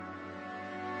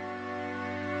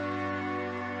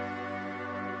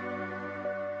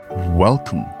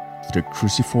Welcome to the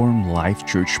Cruciform Life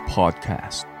Church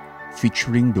podcast,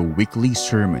 featuring the weekly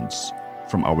sermons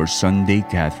from our Sunday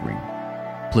gathering.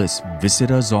 Please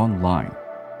visit us online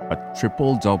at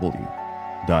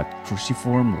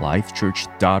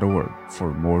www.cruciformlifechurch.org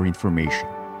for more information.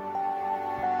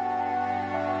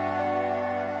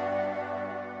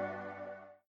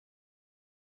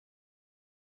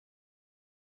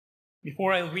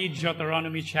 Before I read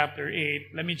Deuteronomy chapter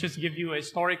 8, let me just give you a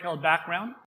historical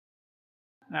background.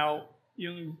 Now,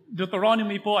 yung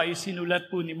Deuteronomy po ay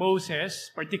sinulat po ni Moses,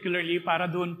 particularly para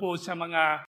doon po sa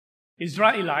mga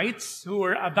Israelites who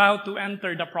were about to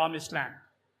enter the Promised Land.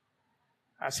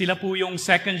 Sila po yung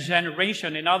second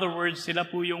generation. In other words, sila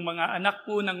po yung mga anak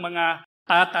po ng mga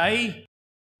tatay,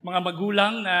 mga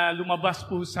magulang na lumabas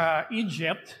po sa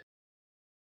Egypt.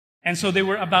 And so they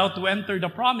were about to enter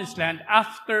the Promised Land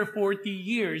after 40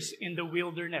 years in the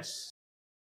wilderness.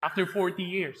 After 40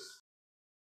 years.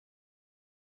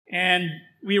 And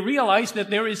we realize that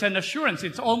there is an assurance.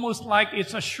 It's almost like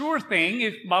it's a sure thing.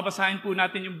 If babasahin po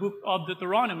natin yung book of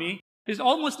Deuteronomy, it's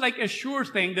almost like a sure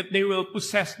thing that they will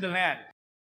possess the land.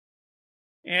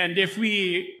 And if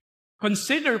we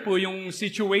consider po yung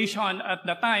situation at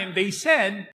the time, they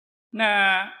said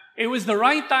na it was the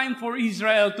right time for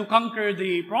Israel to conquer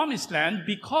the Promised Land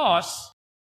because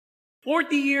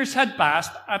 40 years had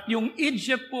passed at yung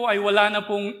Egypt po ay wala na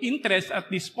pong interest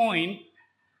at this point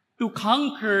to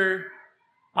conquer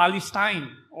Palestine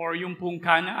or yung pong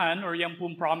Canaan or yung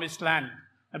pong Promised Land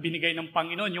na binigay ng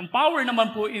Panginoon. Yung power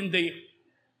naman po in the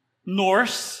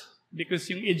north because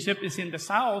yung Egypt is in the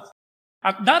south.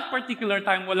 At that particular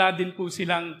time, wala din po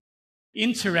silang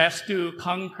interest to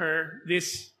conquer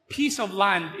this piece of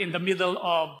land in the middle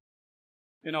of,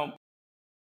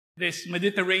 this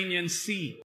Mediterranean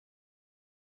Sea.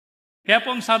 Kaya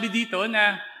po ang sabi dito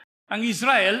na ang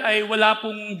Israel ay wala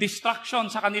pong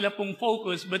distraction sa kanila pong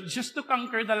focus, but just to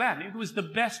conquer the land. It was the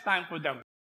best time for them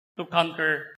to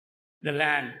conquer the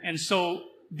land. And so,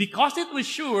 because it was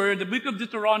sure, the book of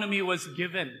Deuteronomy was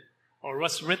given or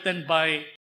was written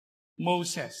by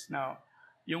Moses. Now,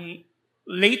 yung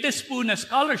latest po na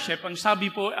scholarship, ang sabi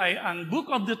po ay ang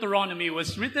book of Deuteronomy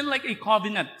was written like a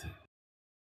covenant.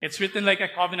 It's written like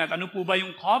a covenant. Ano po ba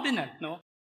yung covenant, no?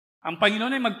 Ang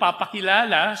Panginoon ay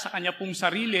magpapakilala sa kanya pong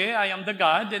sarili, I am the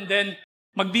God, and then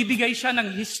magbibigay siya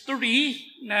ng history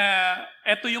na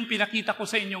eto yung pinakita ko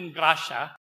sa inyong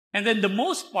grasya. And then the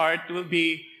most part will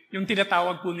be yung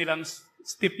tinatawag po nilang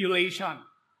stipulation.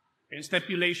 Yung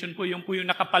stipulation po yung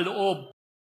nakapaloob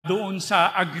doon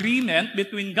sa agreement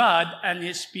between God and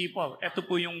His people. Ito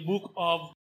po yung book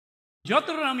of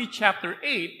Deuteronomy chapter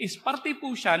 8 is parte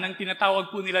po siya ng tinatawag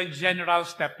po nilang general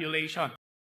stipulation.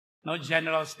 No,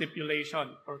 general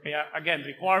stipulation. Or kaya, again,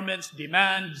 requirements,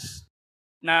 demands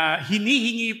na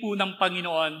hinihingi po ng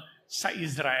Panginoon sa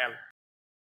Israel.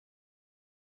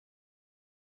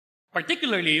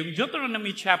 Particularly, yung Deuteronomy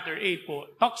chapter 8 po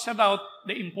talks about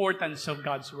the importance of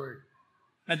God's Word.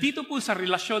 Na dito po sa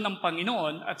relasyon ng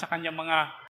Panginoon at sa kanyang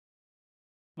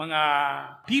mga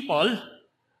people,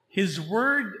 His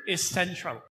Word is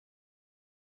central.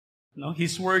 No,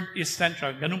 His Word is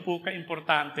central. Ganun po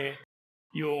ka-importante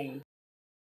yung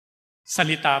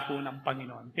salita po ng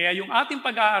Panginoon. Kaya yung ating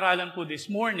pag-aaralan po this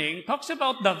morning talks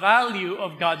about the value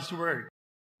of God's Word.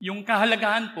 Yung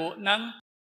kahalagahan po ng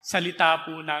salita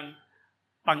po ng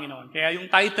Panginoon. Kaya yung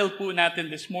title po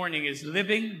natin this morning is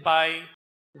Living by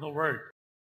the Word.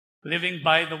 Living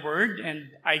by the Word,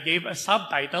 and I gave a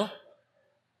subtitle.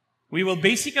 We will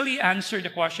basically answer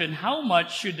the question, how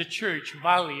much should the church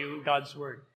value God's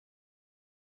Word?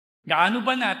 Gaano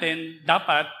ba natin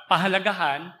dapat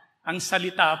pahalagahan ang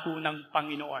salita po ng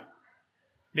Panginoon?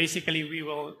 Basically, we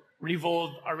will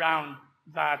revolve around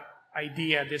that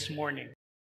idea this morning.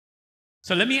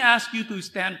 So let me ask you to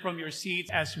stand from your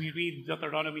seats as we read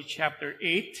Deuteronomy chapter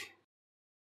 8.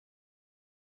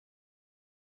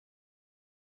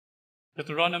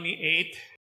 Deuteronomy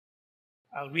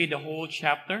 8, I'll read the whole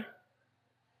chapter.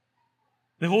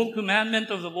 The whole commandment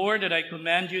of the Lord that I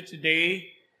command you today,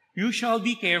 you shall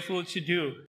be careful to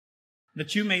do,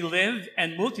 that you may live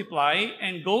and multiply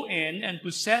and go in and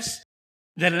possess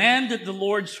the land that the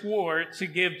Lord swore to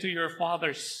give to your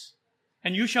fathers.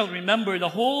 And you shall remember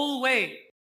the whole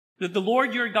way that the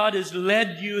Lord your God has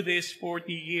led you these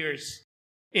 40 years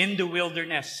in the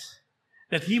wilderness,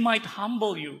 that He might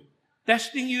humble you,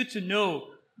 testing you to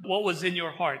know what was in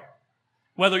your heart,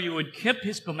 whether you would keep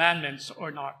His commandments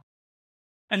or not.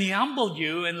 And He humbled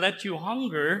you and let you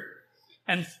hunger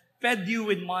and fed you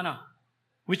with manna,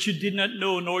 which you did not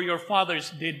know, nor your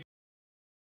fathers did,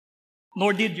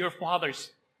 nor did your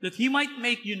fathers, that He might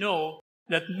make you know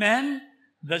that men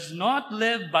does not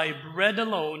live by bread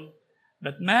alone,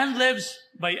 but man lives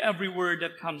by every word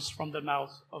that comes from the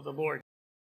mouth of the Lord.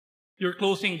 Your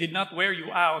clothing did not wear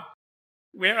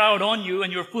out on you,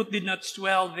 and your foot did not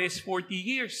swell these 40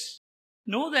 years.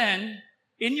 Know then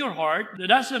in your heart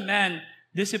that as a man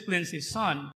disciplines his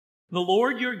son, the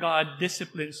Lord your God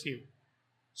disciplines you.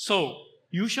 So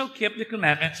you shall keep the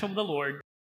commandments of the Lord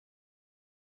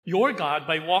your God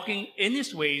by walking in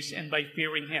his ways and by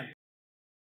fearing him.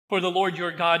 For the Lord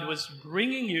your God was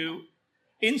bringing you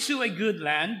into a good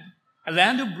land, a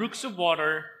land of brooks of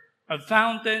water, of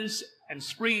fountains and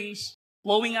springs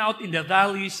flowing out in the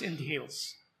valleys and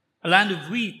hills, a land of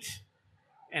wheat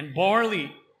and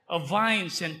barley, of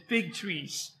vines and fig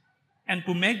trees and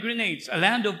pomegranates, a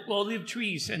land of olive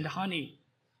trees and honey,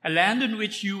 a land in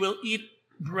which you will eat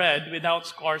bread without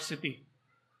scarcity,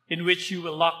 in which you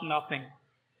will lack nothing,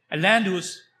 a land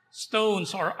whose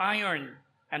stones are iron,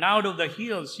 and out of the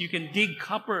hills you can dig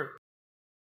copper.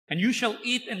 And you shall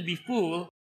eat and be full,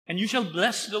 and you shall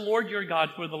bless the Lord your God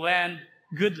for the land,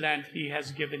 good land he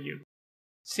has given you.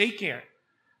 Take care,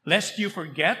 lest you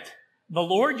forget the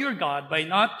Lord your God by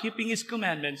not keeping his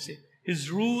commandments, his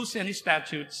rules, and his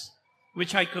statutes,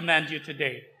 which I command you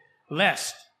today.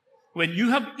 Lest, when you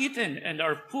have eaten and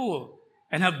are full,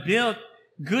 and have built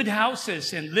good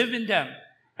houses and live in them,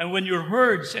 and when your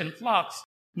herds and flocks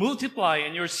multiply,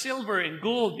 and your silver and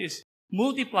gold is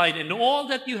multiplied, and all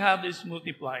that you have is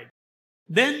multiplied,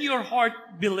 then your heart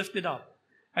be lifted up,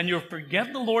 and you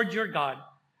forget the Lord your God,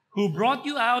 who brought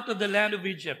you out of the land of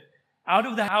Egypt, out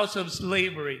of the house of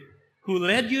slavery, who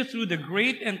led you through the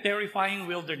great and terrifying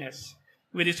wilderness,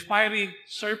 with its fiery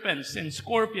serpents and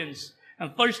scorpions,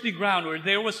 and thirsty ground where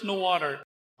there was no water,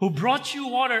 who brought you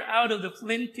water out of the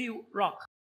flinty rock,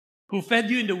 who fed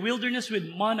you in the wilderness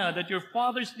with manna that your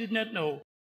fathers did not know,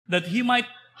 that he might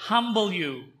humble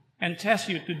you and test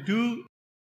you to do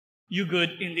you good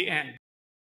in the end.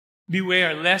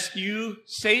 Beware lest you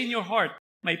say in your heart,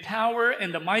 my power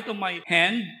and the might of my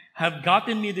hand have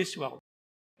gotten me this wealth.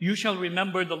 You shall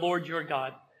remember the Lord your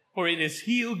God, for it is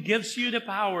he who gives you the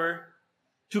power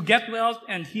to get wealth,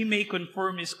 and he may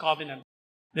confirm his covenant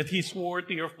that he swore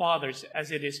to your fathers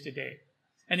as it is today.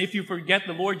 And if you forget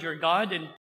the Lord your God and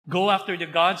go after the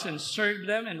gods and serve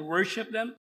them and worship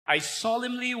them, I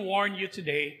solemnly warn you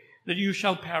today that you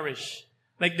shall perish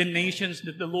like the nations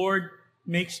that the Lord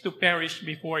makes to perish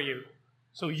before you.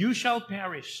 So you shall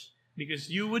perish because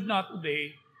you would not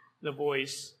obey the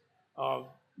voice of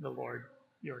the Lord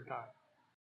your God.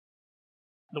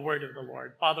 The word of the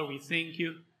Lord. Father, we thank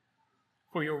you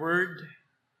for your word.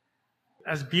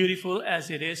 As beautiful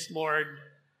as it is, Lord,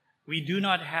 we do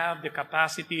not have the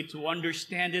capacity to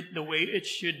understand it the way it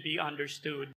should be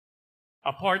understood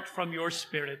apart from your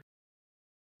Spirit.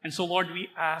 And so, Lord, we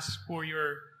ask for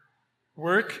your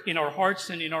work in our hearts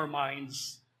and in our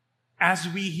minds. As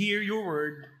we hear your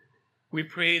word, we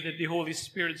pray that the Holy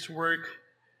Spirit's work,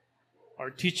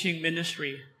 our teaching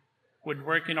ministry, would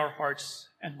work in our hearts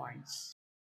and minds.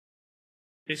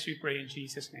 This we pray in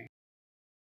Jesus' name.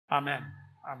 Amen.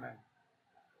 Amen.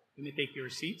 You may take your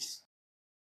seats.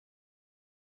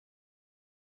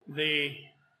 The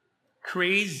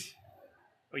craze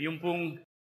o yung pong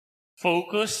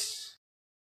focus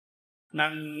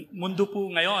ng mundo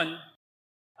po ngayon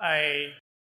ay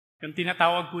yung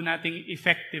tinatawag po nating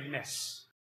effectiveness.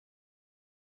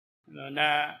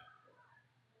 Na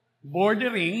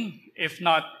bordering, if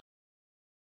not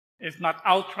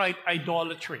outright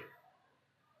idolatry.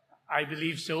 I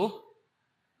believe so.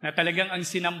 Na talagang ang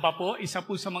sinamba po, isa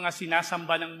po sa mga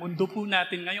sinasamba ng mundo po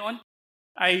natin ngayon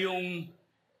ay yung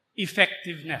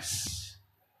effectiveness.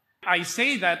 I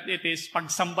say that it is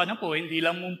pagsamba na po, hindi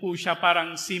lang po siya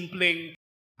parang simpleng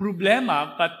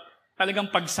problema, but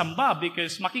talagang pagsamba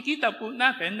because makikita po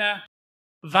natin na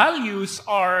values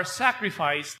are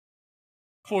sacrificed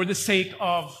for the sake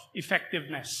of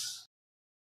effectiveness.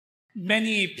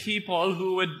 Many people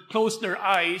who would close their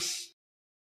eyes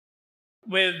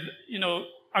with,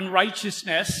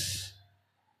 unrighteousness,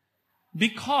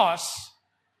 because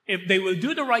if they will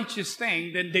do the righteous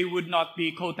thing, then they would not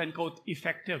be quote-unquote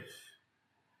effective.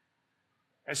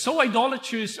 So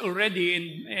idolatrous already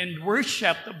and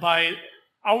worshipped by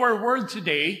our world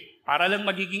today, para lang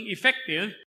magiging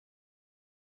effective,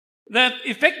 that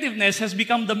effectiveness has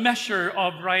become the measure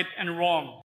of right and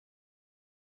wrong.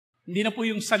 Hindi na po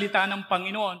yung salita ng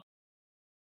Panginoon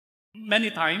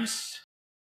many times,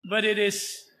 but it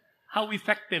is how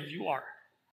effective you are.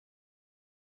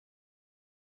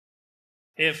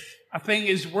 If a thing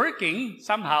is working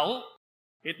somehow,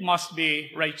 it must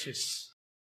be righteous.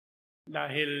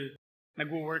 Dahil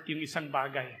nag-work yung isang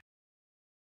bagay.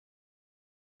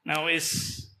 Now,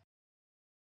 is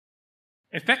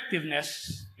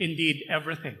effectiveness indeed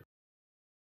everything?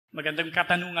 Magandang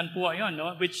katanungan po ayon,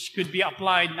 no? Which could be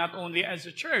applied not only as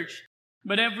a church,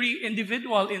 but every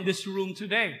individual in this room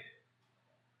today.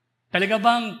 Talaga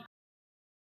bang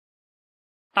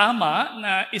tama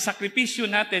na isakripisyo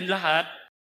natin lahat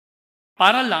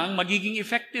para lang magiging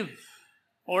effective?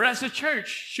 Or as a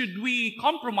church, should we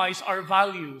compromise our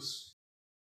values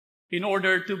in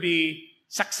order to be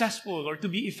successful or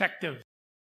to be effective?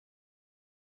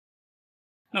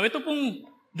 Now, ito pong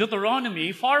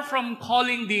Deuteronomy, far from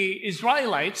calling the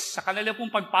Israelites sa kanila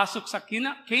pong pagpasok sa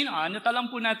Canaan, at alam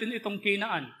po natin itong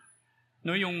Canaan.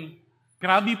 No, yung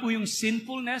grabe po yung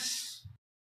sinfulness,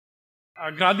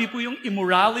 grabe po yung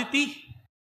immorality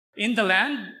in the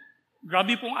land,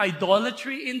 grabe pong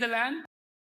idolatry in the land.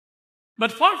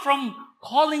 But far from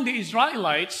calling the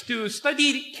Israelites to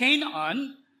study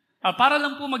Canaan, para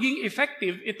lang po maging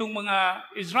effective itong mga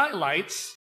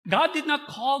Israelites, God did not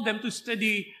call them to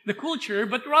study the culture,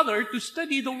 but rather to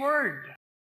study the Word.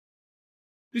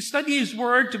 To study His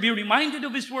Word, to be reminded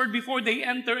of His Word before they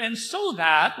enter, and so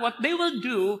that what they will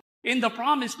do in the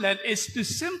Promised Land is to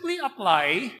simply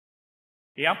i-apply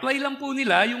lang po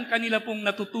nila yung kanila pong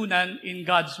natutunan in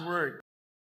God's Word.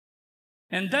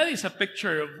 And that is a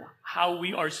picture of how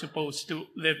we are supposed to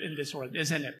live in this world,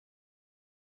 isn't it?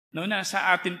 No, na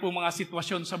sa atin po mga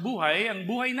sitwasyon sa buhay, ang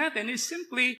buhay natin is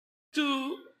simply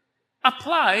to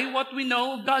apply what we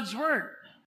know of God's Word.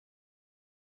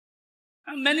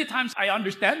 And many times, I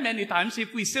understand,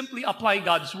 if we simply apply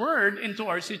God's Word into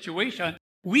our situation,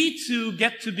 we too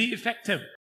get to be effective.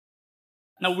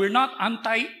 Now, we're not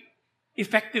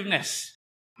anti-effectiveness.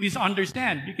 Please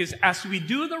understand, because as we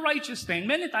do the righteous thing,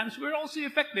 many times we're also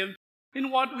effective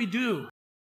in what we do.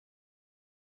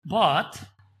 But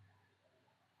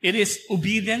it is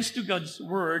obedience to God's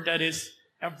Word that is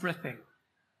everything.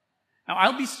 Now,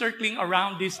 I'll be circling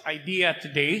around this idea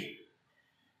today.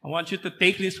 I want you to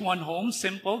take this one home.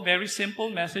 Simple, very simple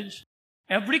message.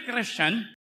 Every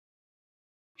Christian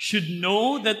should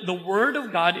know that the Word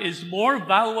of God is more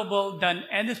valuable than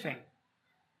anything.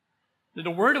 That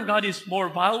the Word of God is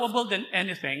more valuable than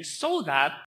anything, so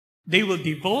that they will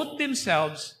devote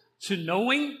themselves to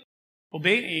knowing,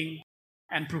 obeying,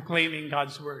 and proclaiming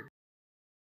God's Word.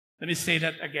 Let me say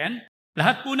that again.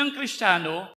 Lahat po ng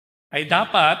Kristiyano ay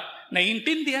dapat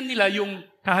naiintindihan nila yung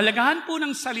kahalagahan po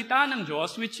ng salita ng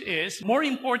Diyos, which is more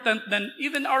important than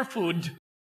even our food,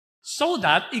 so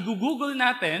that igugugol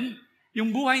natin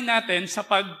yung buhay natin sa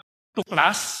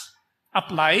pagtuklas,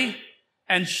 apply,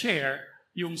 and share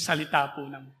yung salita po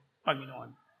ng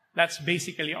Panginoon. That's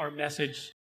basically our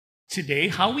message today.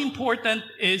 How important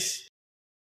is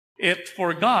it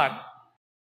for God,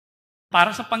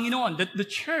 para sa Panginoon, that the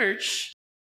church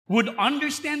would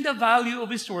understand the value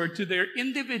of His Word to their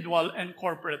individual and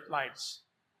corporate lives.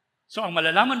 So ang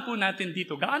malalaman po natin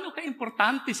dito, gaano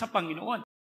ka-importante sa Panginoon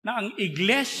na ang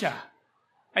iglesia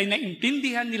ay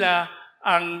naintindihan nila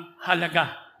ang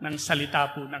halaga ng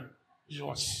salita po ng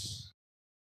Diyos.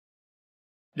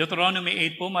 Deuteronomy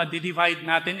 8 po, ma-divide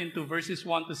natin into verses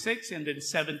 1 to 6 and then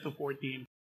 7 to 14,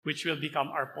 which will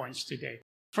become our points today.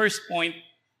 First point,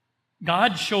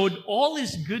 God showed all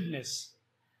His goodness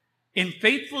in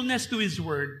faithfulness to His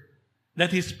Word,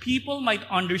 that His people might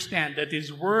understand that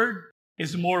His Word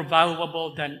is more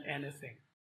valuable than anything.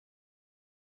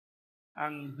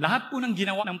 Ang lahat po ng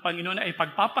ginawa ng Panginoon ay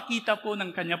pagpapakita po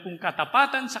ng Kanya pong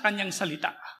katapatan sa Kanyang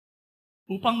salita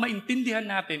upang maintindihan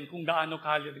natin kung gaano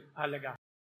kahalaga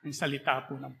ang salita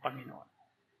po ng Panginoon.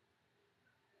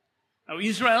 Now,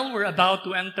 Israel were about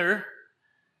to enter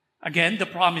again the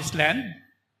Promised Land,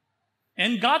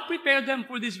 and God prepared them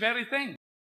for this very thing.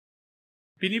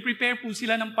 Piniprepare po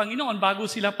sila ng Panginoon bago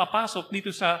sila papasok dito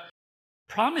sa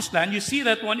Promised Land. You see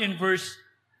that one in verse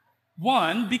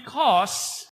 1,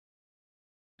 because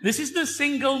this is the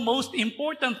single most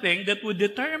important thing that would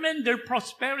determine their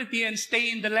prosperity and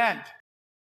stay in the land.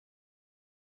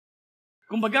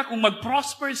 Kumbaga, kung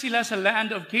mag-prosper sila sa land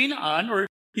of Canaan or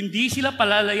hindi sila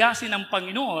palalayasin ng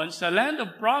Panginoon sa land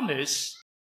of promise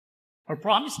or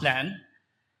Promised Land,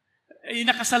 ay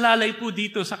nakasalalay po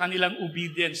dito sa kanilang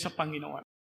obedience sa Panginoon.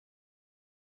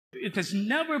 It has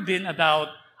never been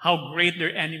about how great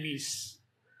their enemies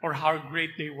or how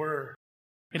great they were.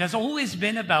 It has always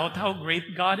been about how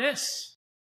great God is.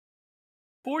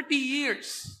 40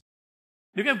 years.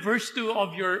 Look at verse 2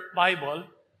 of your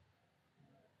Bible.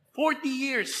 40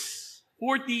 years.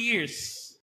 40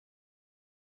 years.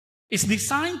 It's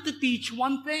designed to teach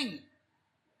one thing.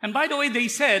 And by the way, they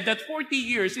said that 40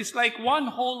 years is like one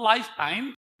whole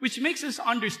lifetime, which makes us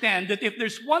understand that if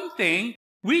there's one thing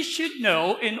we should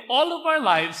know in all of our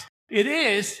lives, it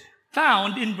is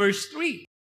found in verse 3.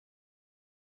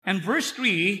 And verse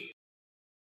 3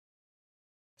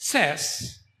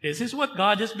 says, this is what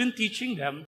God has been teaching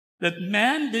them, that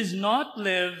man does not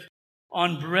live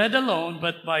on bread alone,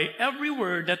 but by every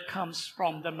word that comes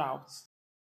from the mouth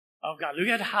of God. Look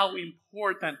at how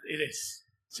important it is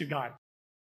to God.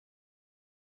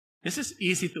 This is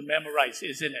easy to memorize,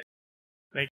 isn't it?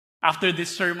 Like, after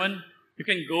this sermon, you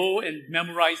can go and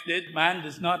memorize it. Man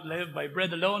does not live by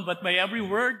bread alone, but by every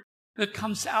word that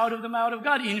comes out of the mouth of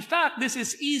God. In fact, this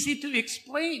is easy to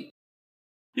explain.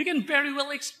 You can very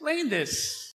well explain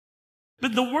this.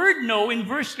 But the word know in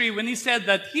verse 3, when he said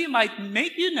that he might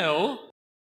make you know,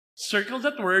 circle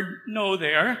that word know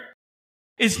there,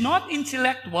 is not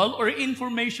intellectual or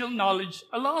informational knowledge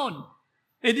alone.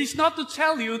 It is not to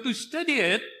tell you to study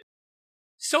it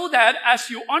so that as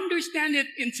you understand it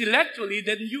intellectually,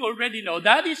 then you already know.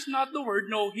 That is not the word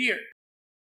know here.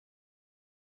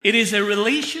 It is a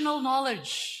relational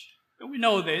knowledge. We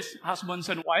know this, husbands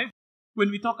and wives. When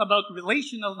we talk about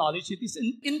relational knowledge, it is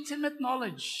an intimate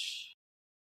knowledge.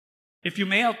 If you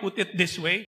may, I'll put it this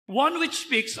way. One which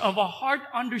speaks of a heart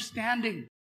understanding.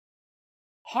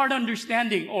 Heart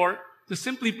understanding, or to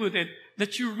simply put it,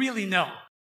 that you really know.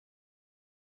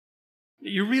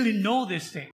 You really know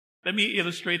this thing. Let me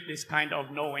illustrate this kind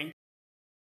of knowing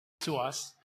to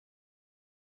us.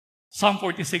 Psalm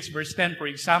 46 verse 10, for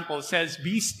example, says,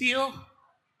 be still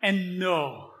and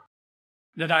know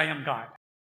that I am God.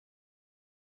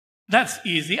 That's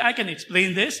easy. I can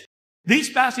explain this.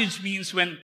 This passage means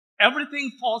when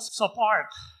everything falls apart,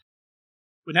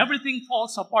 when everything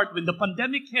falls apart, when the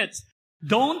pandemic hits,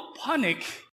 don't panic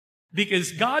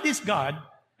because God is God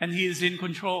and He is in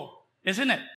control,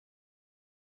 isn't it?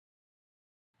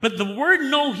 But the word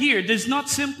know here does not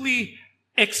simply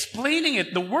explaining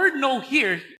it. The word know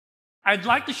here, I'd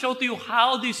like to show to you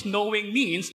how this knowing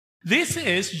means. This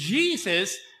is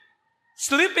Jesus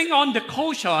slipping on the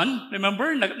cushion.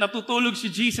 Remember, natutulog si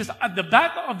Jesus at the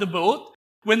back of the boat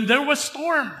when there was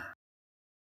storm.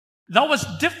 That was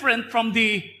different from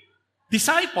the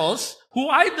disciples, who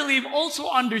I believe also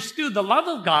understood the love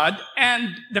of God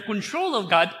and the control of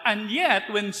God. And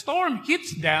yet, when storm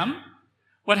hits them,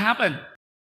 what happened?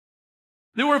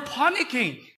 They were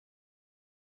panicking.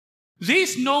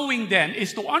 This knowing then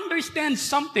is to understand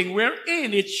something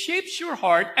wherein it shapes your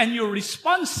heart and your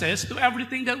responses to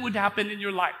everything that would happen in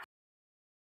your life.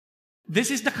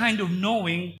 This is the kind of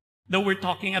knowing that we're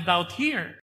talking about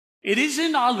here. It is a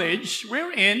knowledge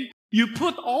wherein you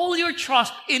put all your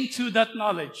trust into that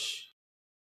knowledge.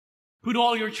 Put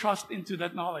all your trust into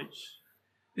that knowledge.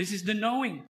 This is the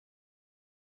knowing.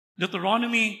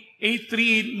 Deuteronomy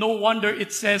 8:3, no wonder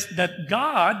it says that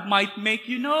God might make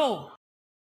you know.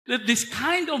 That this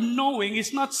kind of knowing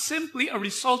is not simply a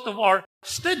result of our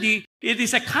study. It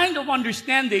is a kind of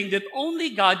understanding that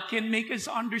only God can make us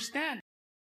understand.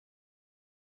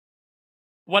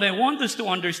 What I want us to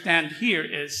understand here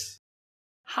is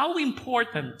how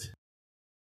important,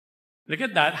 look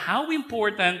at that, how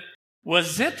important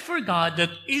was it for God that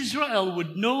Israel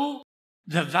would know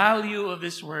the value of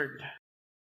His word?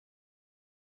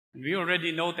 We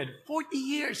already noted 40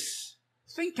 years.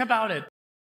 Think about it.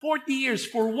 40 years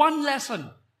for one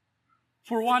lesson.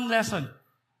 For one lesson.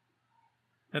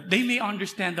 That they may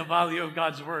understand the value of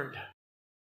God's word.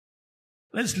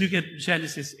 Let's look at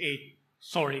Genesis 8.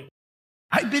 Sorry.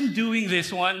 I've been doing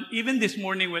this one. Even this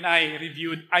morning when I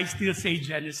reviewed, I still say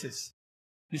Genesis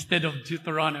instead of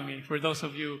Deuteronomy. For those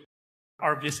of you who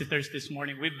are visitors this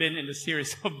morning, we've been in the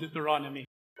series of Deuteronomy.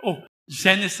 Oh,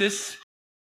 Genesis.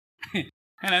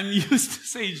 And I'm used to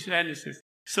say Genesis.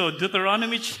 So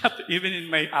Deuteronomy chapter, even in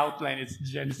my outline, it's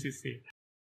Genesis 8.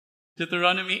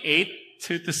 Deuteronomy 8,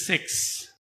 2-6.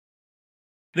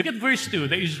 Look at verse 2.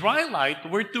 The Israelites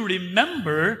were to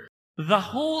remember the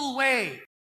whole way.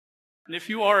 And if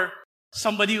you are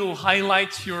somebody who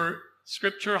highlights your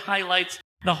scripture, highlights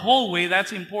the whole way,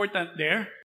 that's important there.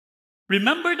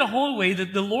 Remember the whole way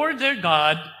that the Lord their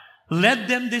God led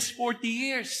them this 40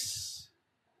 years.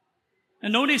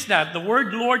 And notice that the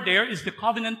word Lord there is the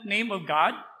covenant name of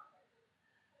God,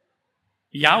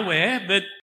 Yahweh, but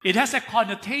it has a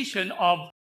connotation of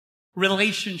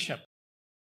relationship.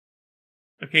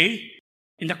 Okay?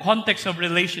 In the context of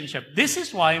relationship. This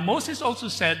is why Moses also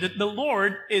said that the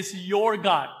Lord is your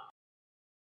God.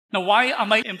 Now, why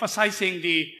am I emphasizing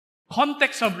the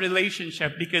context of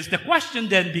relationship? Because the question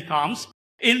then becomes,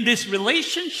 in this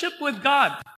relationship with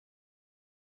God,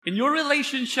 in your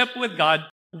relationship with God,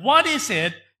 what is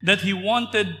it that He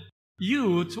wanted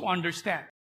you to understand?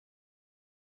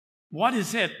 What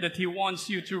is it that He wants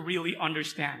you to really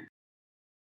understand?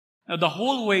 Now, the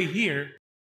whole way here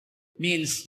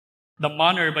means the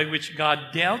manner by which God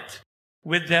dealt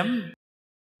with them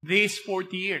these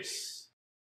 40 years.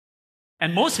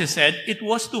 And Moses said, it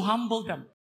was to humble them.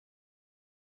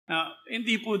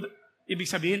 Hindi po ibig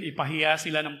sabihin, ipahiya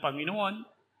sila ng Panginoon.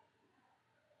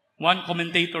 One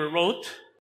commentator wrote,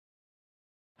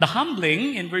 the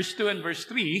humbling in verse 2 and verse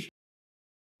 3,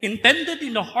 intended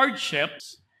in the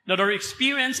hardships that our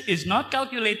experience is not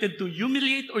calculated to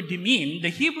humiliate or demean, the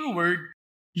Hebrew word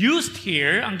used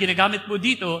here, ang ginagamit mo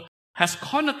dito, has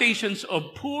connotations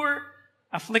of poor,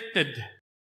 afflicted.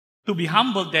 To be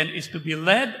humbled then is to be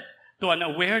led to an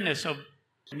awareness of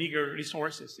meager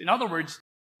resources. In other words,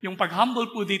 yung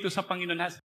pag-humble po dito sa Panginoon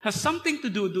has something to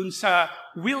do dun sa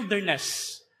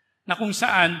wilderness na kung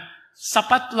saan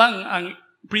sapat lang ang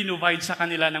provide sa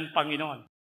kanila ng Panginoon.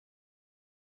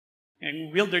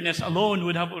 And wilderness alone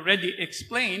would have already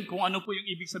explained kung ano po yung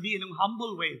ibig sabihin ng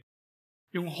humble way.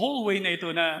 Yung whole way na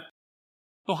ito na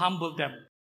to humble them.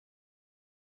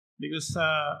 Because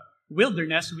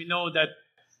wilderness, we know that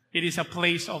it is a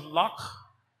place of lack,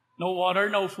 no water,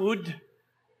 no food,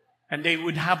 and they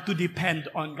would have to depend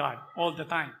on God all the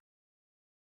time.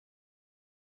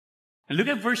 And look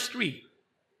at verse 3.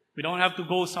 We don't have to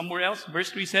go somewhere else.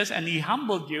 Verse 3 says, and He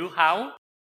humbled you, how?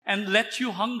 And let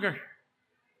you hunger.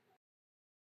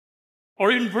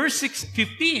 Or in verse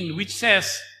 15, which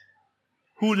says,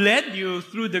 who led you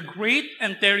through the great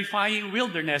and terrifying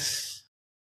wilderness,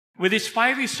 with its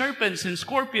fiery serpents and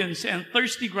scorpions and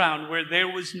thirsty ground where there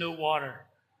was no water.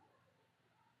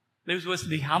 This was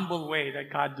the humble way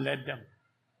that God led them.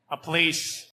 A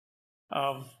place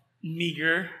of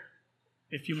meager,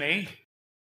 if you may.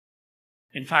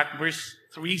 In fact, verse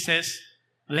 3 says,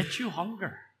 let you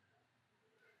hunger.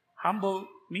 Humble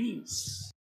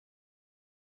means.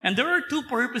 And there are two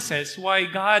purposes why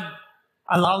God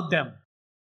allowed them.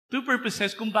 Two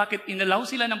purposes kung bakit inalaw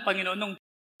sila ng Panginoon nung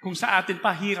kung sa atin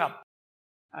pa hirap.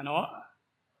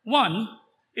 One,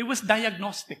 it was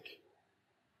diagnostic.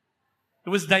 It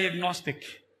was diagnostic.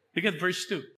 Look at verse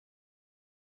 2.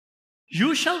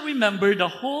 You shall remember the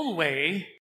whole way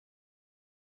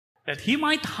that He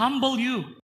might humble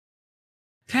you,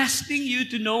 testing you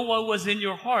to know what was in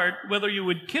your heart, whether you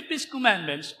would keep His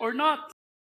commandments or not.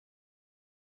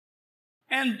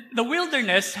 And the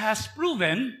wilderness has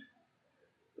proven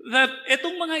that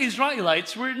itong mga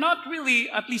Israelites were not really,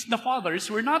 at least the fathers,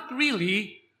 were not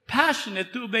really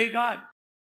passionate to obey God.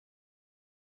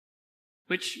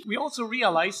 Which we also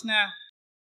realize na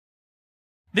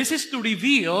this is to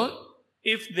reveal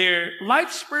if their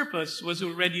life's purpose was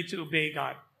already to obey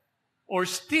God or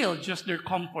still just their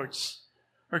comforts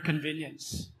or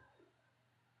convenience.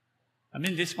 I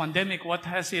mean, this pandemic, what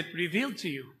has it revealed to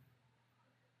you?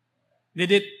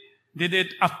 Did it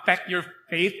affect your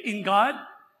faith in God?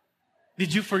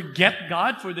 Did you forget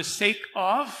God for the sake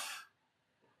of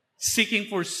seeking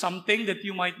for something that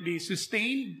you might be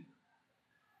sustained?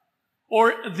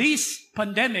 Or this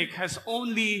pandemic has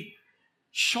only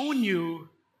shown you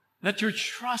that your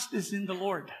trust is in the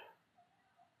Lord?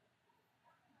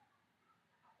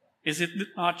 Is it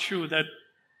not true that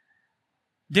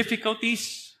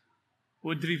difficulties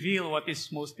would reveal what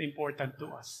is most important to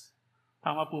us?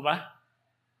 Tama po ba?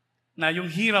 Na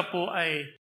yung hirap po ay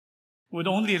would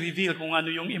only reveal kung ano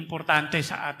yung importante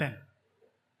sa atin.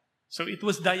 So it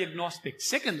was diagnostic.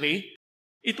 Secondly,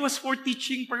 it was for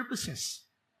teaching purposes.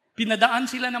 Pinadaan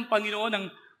sila ng Panginoon ng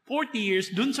 40 years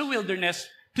dun sa wilderness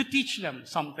to teach them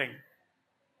something.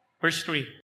 Verse 3.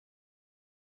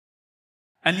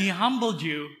 And He humbled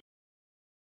you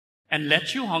and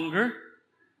let you hunger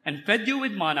and fed you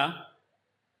with manna.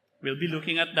 We'll be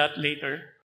looking at that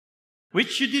later.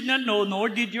 Which you did not know, nor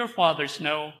did your fathers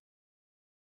know,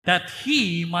 that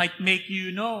He might make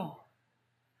you know.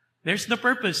 There's the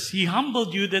purpose. He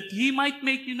humbled you that He might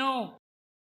make you know.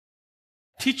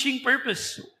 Teaching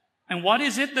purpose. And what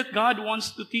is it that God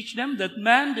wants to teach them? That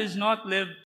man does not live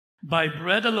by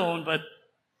bread alone, but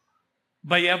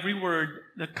by every word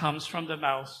that comes from the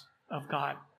mouth of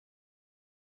God.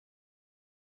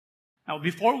 Now,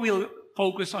 before we'll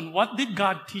focus on what did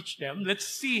God teach them, let's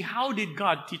see how did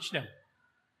God teach them.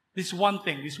 This one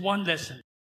thing, this one lesson.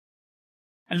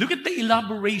 And look at the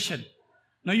elaboration.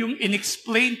 No, yung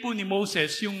inexplain po ni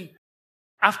Moses, yung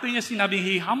after niya sinabi,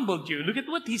 He humbled you. Look at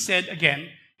what he said again.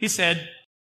 He said,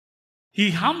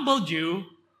 He humbled you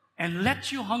and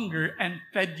let you hunger and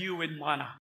fed you with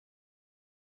manna.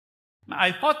 Now,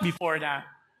 I thought before na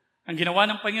ang ginawa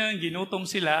ng Panginoon, ginutom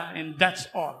sila, and that's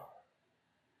all.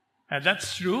 And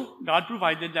that's true. God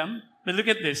provided them. But look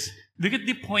at this. Look at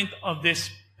the point of this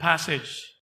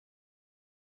passage.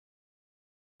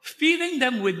 Feeding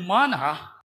them with manna,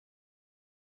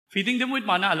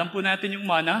 alam po natin yung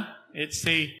manna. It's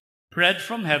a bread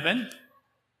from heaven.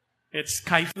 It's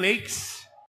sky flakes.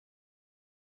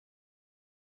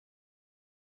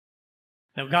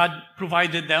 Now God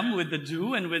provided them with the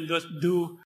dew, and when the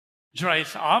dew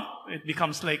dries up, it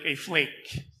becomes like a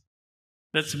flake.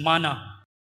 That's manna.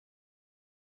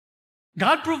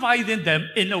 God provided them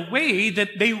in a way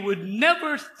that they would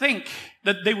never think,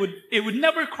 it would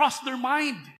never cross their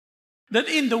mind. That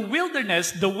in the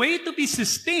wilderness, the way to be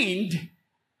sustained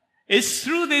is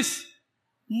through this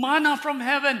manna from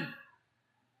heaven.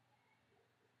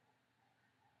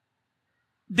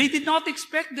 They did not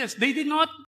expect this.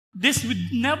 This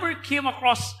would never came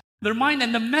across their mind,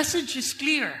 and the message is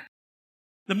clear.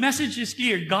 The message is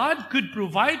clear. God could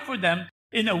provide for them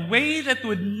in a way that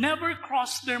would never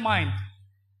cross their mind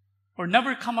or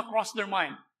never come across their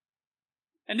mind.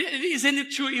 And isn't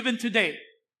it true even today?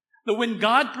 That when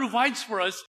God provides for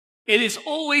us, it is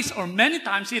always, or many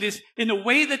times, it is in a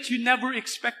way that you never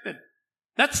expected.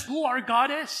 That's who our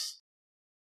God is.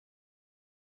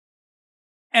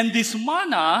 And this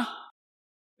manna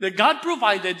that God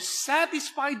provided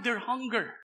satisfied their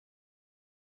hunger.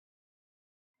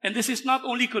 And this is not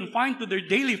only confined to their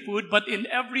daily food, but in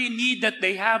every need that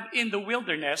they have in the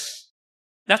wilderness.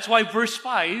 That's why verse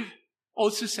 5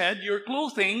 also said, your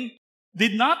clothing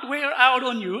did not wear out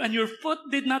on you, and your foot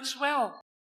did not swell.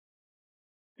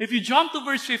 If you jump to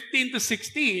verse 15 to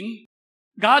 16,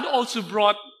 God also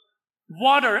brought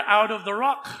water out of the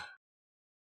rock.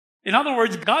 In other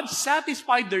words, God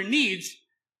satisfied their needs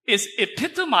is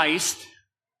epitomized,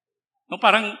 no,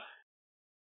 parang,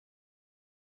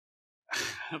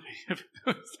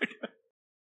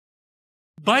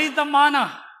 by the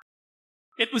manna.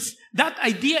 That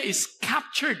idea is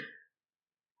captured.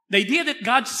 The idea that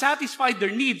God satisfied their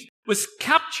needs was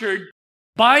captured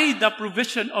by the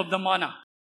provision of the manna.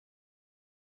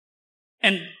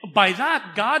 And by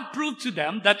that, God proved to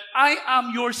them that I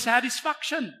am your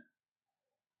satisfaction.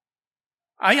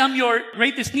 I am your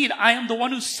greatest need. I am the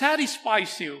one who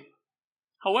satisfies you.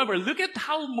 However, look at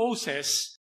how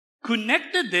Moses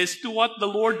connected this to what the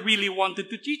Lord really wanted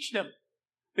to teach them.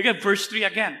 Look at verse 3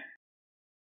 again.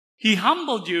 He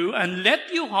humbled you and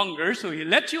let you hunger. So he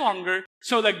let you hunger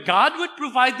so that God would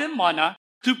provide them manna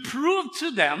to prove to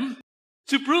them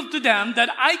that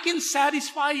I can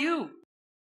satisfy you.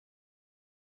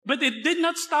 But it did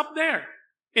not stop there.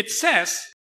 It says,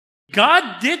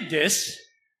 God did this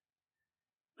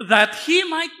that he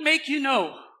might make you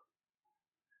know.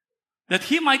 That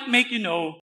he might make you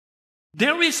know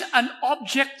there is an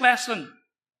object lesson.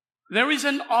 There is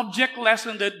an object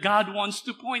lesson that God wants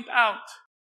to point out.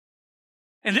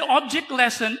 And the object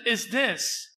lesson is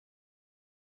this.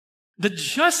 That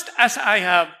just as I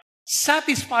have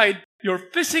satisfied your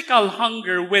physical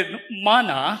hunger with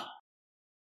manna,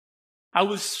 I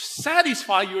will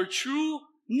satisfy your true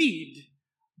need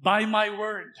by my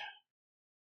word.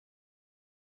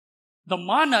 The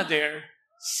manna there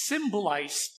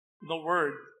symbolized the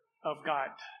word of God.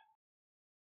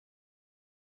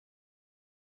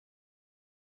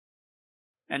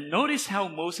 And notice how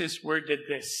Moses worded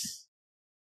this.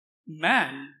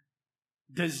 Man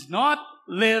does not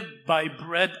live by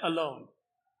bread alone.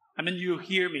 I mean, you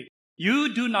hear me.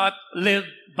 You do not live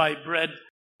by bread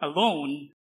alone,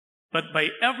 but by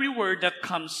every word that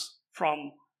comes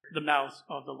from the mouth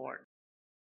of the Lord.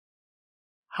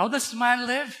 How does man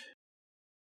live?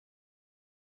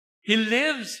 He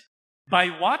lives by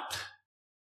what?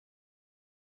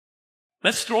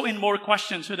 Let's throw in more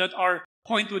questions so that our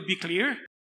point would be clear.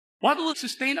 What will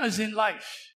sustain us in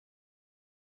life?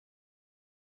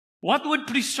 What would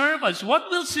preserve us?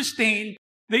 What will sustain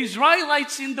the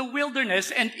Israelites in the wilderness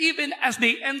and even as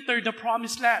they enter the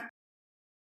promised land?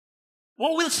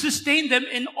 What will sustain them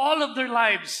in all of their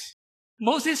lives?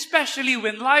 Most especially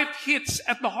when life hits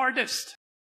at the hardest.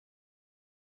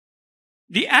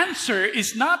 The answer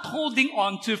is not holding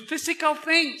on to physical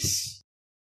things.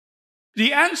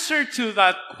 The answer to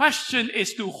that question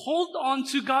is to hold on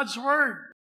to God's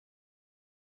word.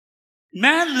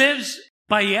 Man lives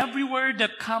by every word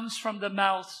that comes from the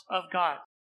mouth of God.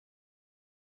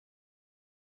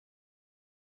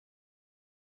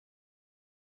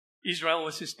 Israel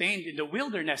was sustained in the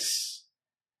wilderness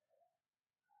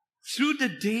through the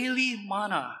daily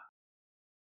manna.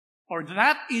 Or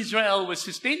that Israel was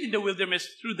sustained in the wilderness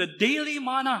through the daily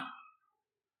manna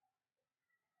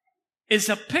is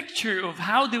a picture of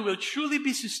how they will truly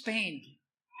be sustained.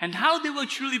 And how they will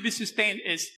truly be sustained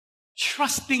is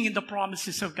trusting in the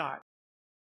promises of God.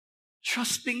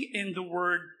 Trusting in the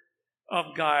word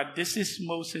of God. This is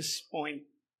Moses' point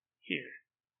here.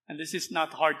 And this is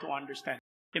not hard to understand.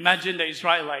 Imagine the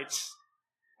Israelites.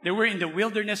 They were in the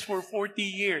wilderness for 40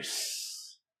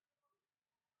 years.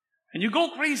 And you go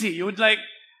crazy. You would like,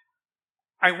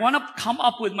 I want to come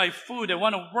up with my food. I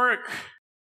want to work.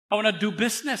 I want to do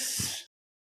business.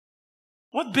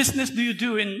 What business do you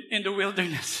do in the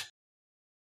wilderness?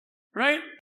 Right?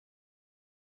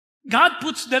 God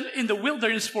puts them in the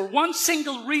wilderness for one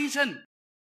single reason,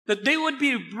 that they would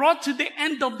be brought to the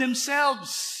end of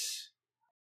themselves.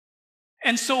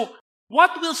 And so,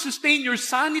 what will sustain your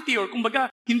sanity, or kumbaga,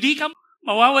 hindi ka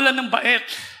mawawalan ng bait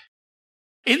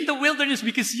in the wilderness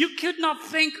because you could not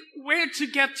think where to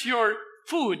get your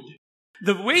food.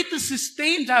 The way to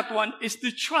sustain that one is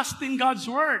to trust in God's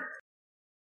Word.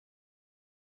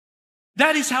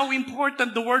 That is how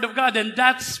important the Word of God, and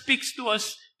that speaks to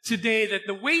us today, that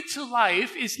the way to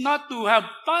life is not to have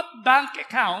fat bank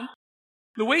account.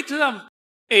 The way to have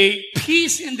a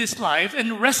peace in this life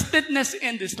and restedness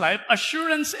in this life,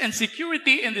 assurance and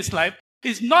security in this life,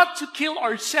 is not to kill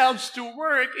ourselves to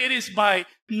work. It is by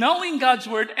knowing God's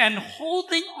Word and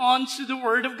holding on to the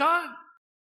Word of God.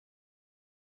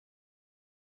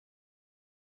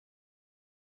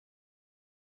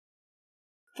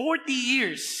 "40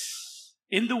 years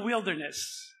in the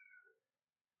wilderness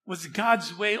was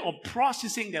God's way of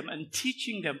processing them and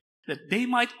teaching them that they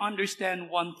might understand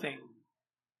one thing: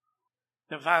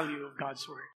 the value of God's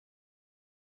Word.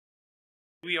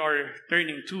 We are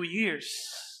turning 2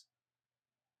 years.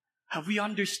 Have we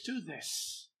understood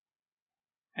this?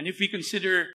 And if we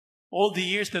consider all the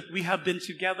years that we have been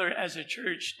together as a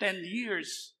church, 10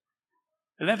 years,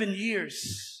 11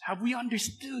 years, have we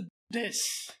understood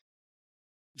this?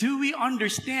 Do we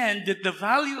understand that the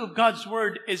value of God's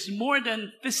Word is more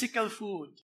than physical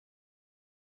food?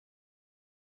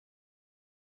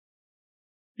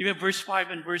 You have verse 5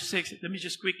 and verse 6. Let me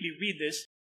just quickly read this.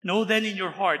 "Know then in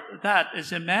your heart that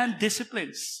as a man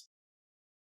disciplines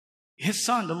his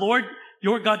son, the Lord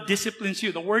your God disciplines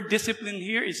you." The word discipline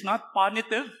here is not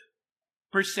punitive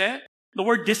per se. The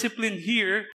word discipline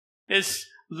here is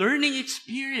learning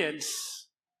experience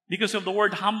because of the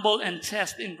word humble and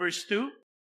test in verse 2.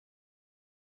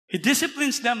 He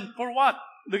disciplines them for what?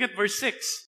 Look at verse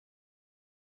 6.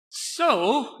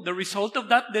 "So, the result of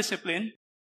that discipline,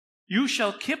 you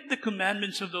shall keep the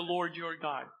commandments of the Lord your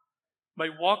God by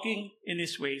walking in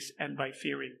His ways and by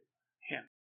fearing Him."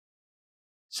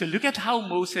 So look at how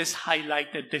Moses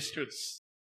highlighted these truths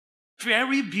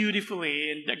very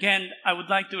beautifully. And again, I would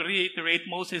like to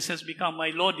reiterate, Moses has become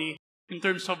my Lodi in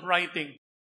terms of writing.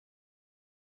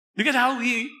 Look at how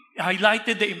he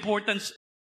highlighted the importance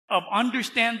of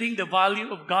understanding the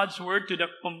value of God's Word to the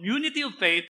community of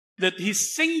faith, that He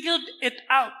singled it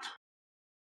out.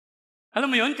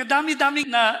 Alam mo yun, kadami-dami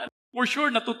na for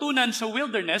sure natutunan sa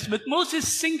wilderness, but Moses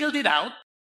singled it out.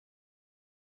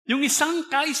 Yung isang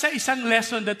kaisa-isang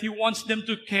lesson that he wants them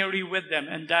to carry with them,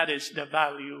 and that is the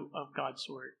value of God's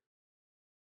Word.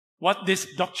 What this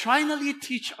doctrinally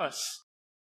teach us,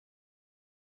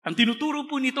 ang tinuturo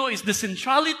po nito is the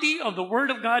centrality of the Word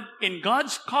of God in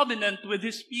God's covenant with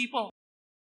His people.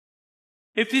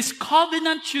 If His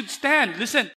covenant should stand,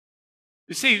 listen,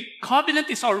 you say covenant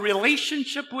is our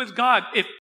relationship with God. If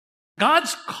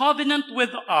God's covenant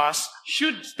with us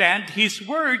should stand, His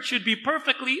Word should be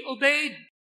perfectly obeyed.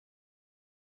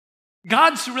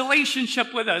 God's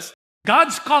relationship with us,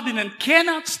 God's covenant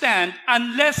cannot stand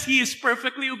unless He is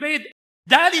perfectly obeyed.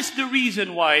 That is the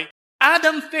reason why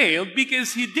Adam failed,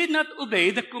 because he did not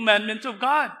obey the commandments of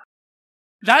God.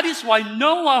 That is why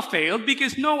Noah failed,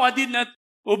 because Noah did not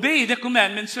obey the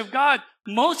commandments of God.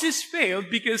 Moses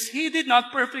failed because he did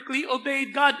not perfectly obey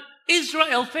God.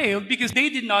 Israel failed because they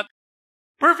did not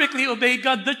perfectly obey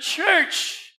God. The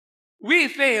church, we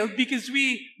failed because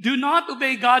we do not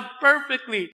obey God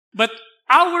perfectly. But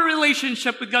our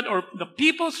relationship with God, or the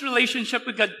people's relationship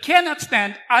with God, cannot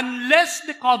stand unless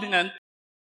the covenant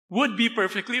would be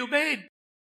perfectly obeyed.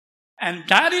 And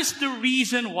that is the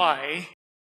reason why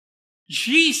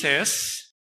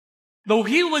Jesus, though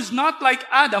He was not like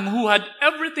Adam, who had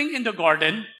everything in the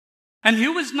garden, and He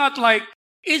was not like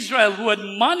Israel, who had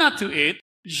manna to eat,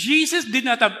 Jesus did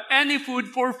not have any food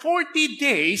for 40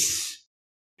 days.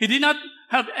 He did not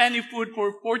have any food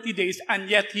for 40 days, and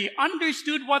yet He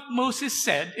understood what Moses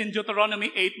said in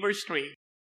Deuteronomy 8 verse 3.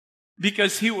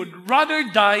 Because he would rather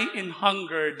die in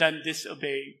hunger than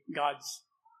disobey God's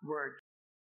Word.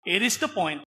 It is the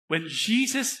point when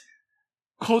Jesus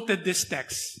quoted this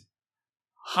text,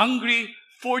 hungry,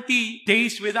 40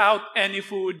 days without any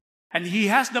food, and He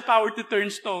has the power to turn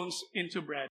stones into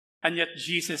bread. And yet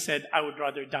Jesus said, I would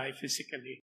rather die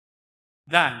physically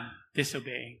than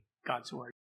disobeying God's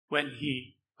Word. When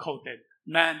He quoted,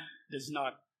 man does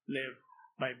not live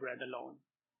by bread alone,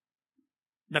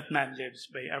 that man lives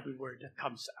by every word that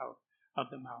comes out of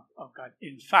the mouth of God.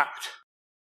 In fact,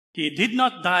 He did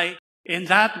not die in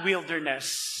that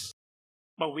wilderness,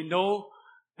 but we know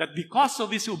that because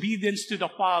of His obedience to the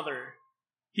Father,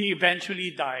 He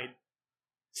eventually died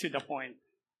to the point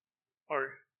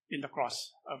or in the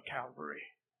cross of Calvary.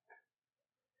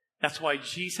 That's why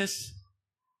Jesus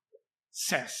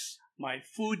says, my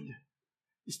food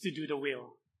is to do the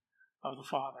will of the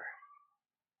Father.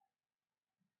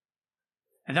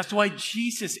 And that's why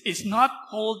Jesus is not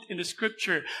called in the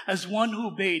scripture as one who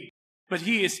obeyed, but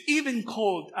he is even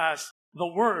called as the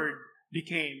Word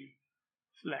became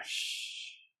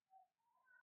flesh.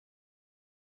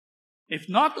 If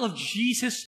not of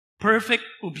Jesus' perfect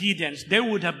obedience, there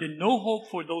would have been no hope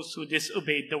for those who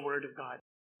disobeyed the Word of God.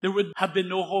 There would have been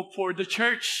no hope for the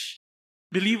church,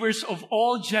 believers of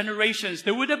all generations.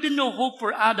 There would have been no hope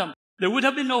for Adam. There would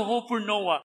have been no hope for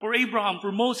Noah, for Abraham,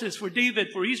 for Moses, for David,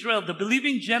 for Israel, the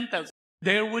believing Gentiles.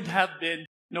 There would have been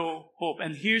no hope.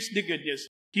 And here's the good news.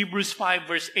 Hebrews 5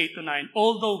 verse 8 to 9.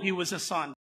 Although he was a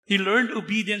son, he learned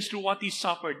obedience through what he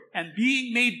suffered. And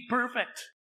being made perfect,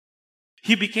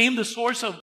 he became the source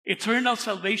of eternal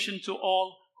salvation to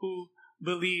all who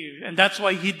believe. And that's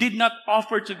why he did not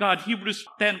offer to God. Hebrews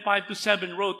 10, 5 to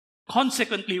 7 wrote,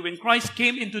 consequently, when Christ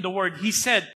came into the world, he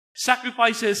said,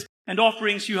 sacrifices and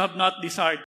offerings you have not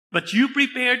desired, but you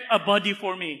prepared a body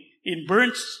for me. In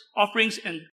burnt offerings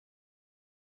and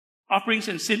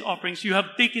sin offerings, you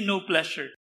have taken no pleasure.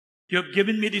 You have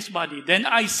given me this body. Then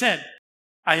I said,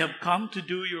 I have come to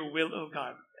do your will, O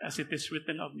God, as it is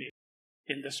written of me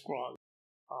in the scroll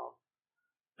of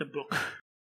the book.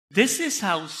 This is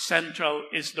how central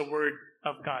is the Word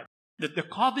of God. That the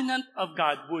covenant of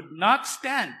God would not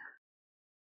stand.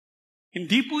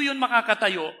 Hindi po yun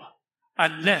makakatayo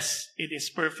unless it is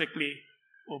perfectly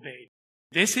obeyed.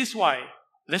 This is why,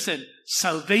 listen,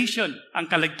 salvation, ang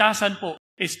kaligtasan po,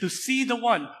 is to see the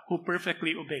one who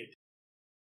perfectly obeyed.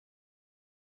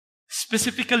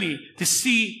 Specifically, to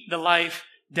see the life,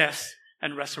 death,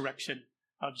 and resurrection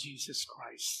of Jesus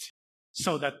Christ.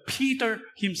 So that Peter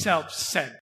himself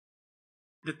said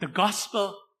that the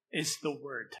gospel is the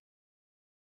word.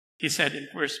 He said in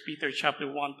 1 Peter chapter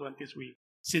 1:23,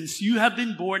 since you have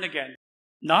been born again,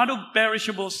 not of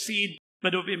perishable seed,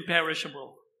 but of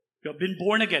imperishable. You have been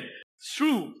born again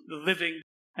through the living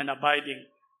and abiding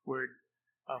Word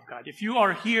of God. If you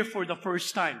are here for the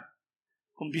first time,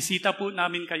 kung bisita po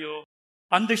namin kayo,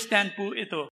 understand po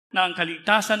ito, na ang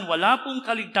kaligtasan, wala pong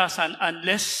kaligtasan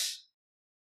unless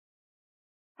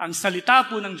ang salita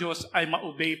po ng Diyos ay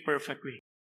ma-obey perfectly.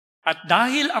 At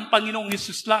dahil ang Panginoong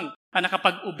Hesus lang ang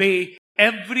nakapag-obey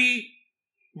every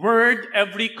word,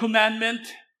 every commandment,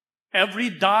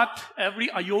 every dot, every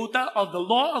iota of the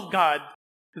law of God,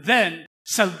 then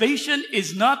salvation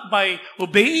is not by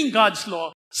obeying God's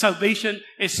law. Salvation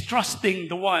is trusting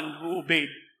the one who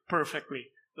obeyed perfectly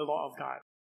the law of God.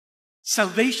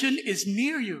 Salvation is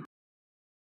near you.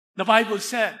 The Bible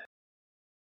said,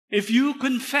 if you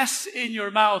confess in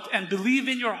your mouth and believe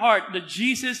in your heart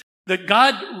that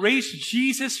God raised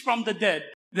Jesus from the dead,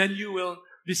 then you will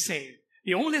be saved.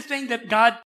 The only thing that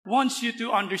God wants you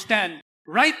to understand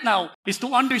right now is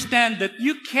to understand that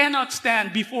you cannot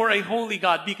stand before a holy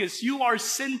God because you are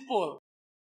sinful.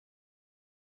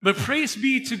 But praise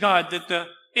be to God that the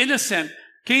innocent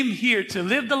came here to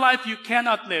live the life you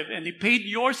cannot live, and He paid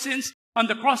your sins on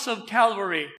the cross of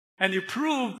Calvary, and He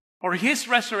proved, or His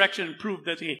resurrection proved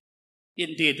that He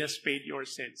indeed has paid your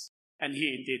sins, and He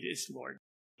indeed is Lord.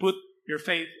 Put your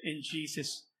faith in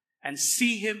Jesus and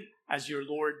see Him as your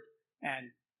Lord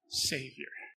and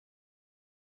Savior.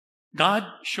 God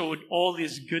showed all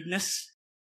His goodness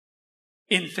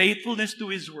in faithfulness to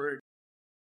His Word,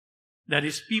 that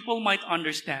His people might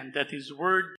understand that His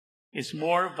Word is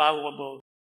more valuable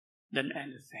than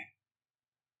anything.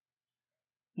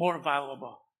 More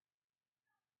valuable.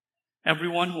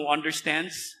 Everyone who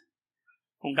understands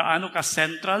kung gaano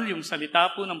ka-central yung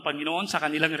salita po ng Panginoon sa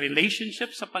kanilang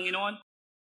relationship sa Panginoon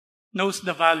knows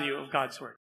the value of God's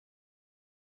Word.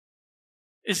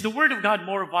 Is the Word of God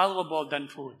more valuable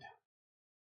than food?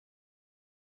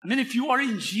 I mean, if you are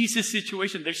in Jesus'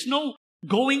 situation, there's no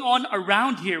going on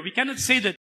around here. We cannot say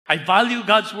that I value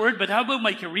God's Word, but how about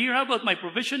my career? How about my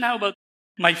provision? How about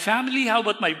my family? How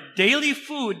about my daily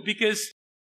food? Because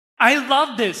I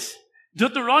love this.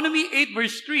 Deuteronomy 8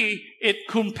 verse 3, it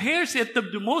compares it to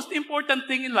the most important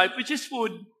thing in life, which is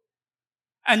food.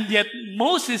 And yet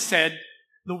Moses said,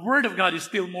 the Word of God is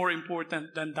still more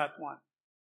important than that one.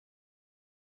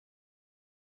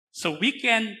 So we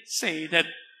can say that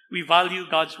we value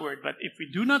God's Word, but if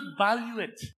we do not value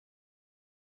it,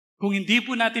 kung hindi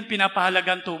po natin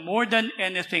pinapahalagan to more than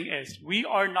anything else, we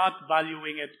are not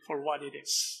valuing it for what it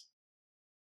is.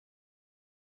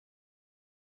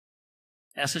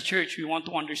 As a church, we want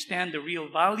to understand the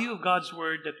real value of God's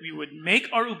Word, that we would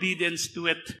make our obedience to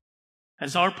it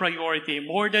as our priority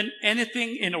more than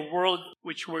anything in a world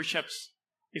which worships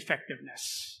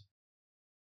effectiveness.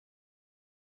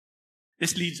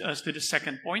 This leads us to the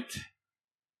second point.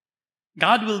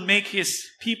 God will make His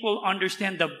people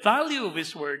understand the value of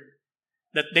His word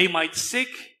that they might seek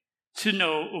to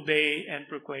know, obey, and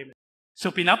proclaim it.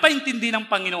 So pinapaintindi ng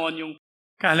Panginoon yung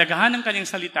kahalagahan ng Kanyang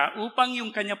salita upang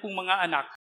yung Kanya pong mga anak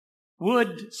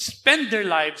would spend their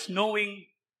lives knowing,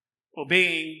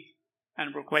 obeying,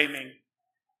 and proclaiming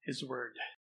His word.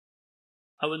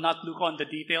 I will not look on the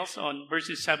details on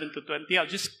verses 7 to 20. I'll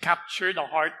just capture the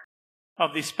heart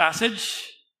of this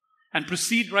passage and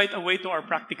proceed right away to our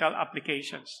practical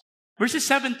applications. Verses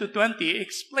 7 to 20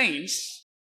 explains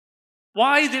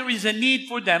why there is a need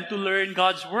for them to learn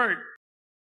God's word.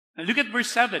 And look at verse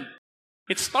 7.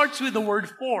 It starts with the word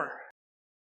for.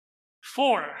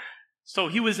 For. So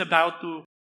he was about to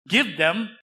give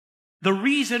them the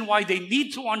reason why they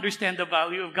need to understand the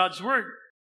value of God's word.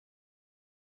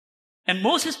 And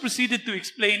Moses proceeded to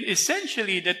explain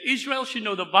essentially that Israel should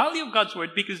know the value of God's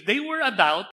word because they were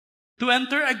about to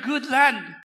enter a good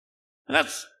land.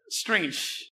 That's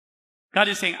strange. God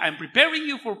is saying, I'm preparing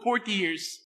you for 40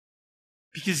 years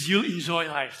because you'll enjoy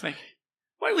life. Like,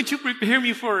 why would you prepare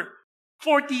me for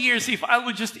 40 years if I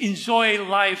would just enjoy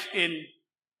life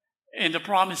in the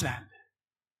promised land?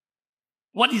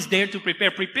 What is there to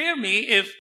prepare? Prepare me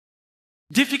if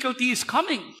difficulty is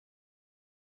coming.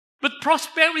 But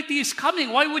prosperity is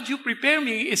coming. Why would you prepare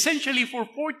me essentially for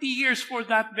 40 years for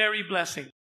that very blessing?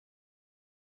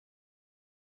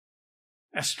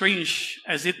 As strange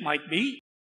as it might be,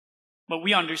 but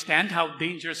we understand how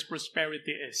dangerous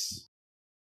prosperity is.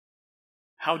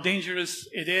 How dangerous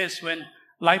it is when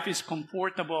life is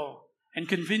comfortable and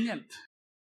convenient.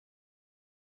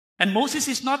 And Moses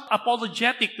is not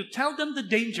apologetic to tell them the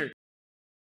danger.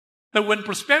 That when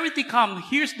prosperity comes,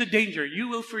 here's the danger. You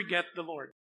will forget the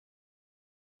Lord.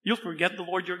 You'll forget the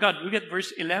Lord your God. Look at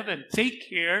verse 11. Take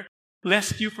care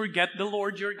lest you forget the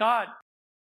Lord your God.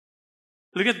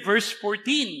 Look at verse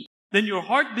 14. Then your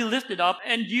heart be lifted up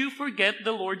and you forget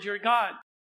the Lord your God.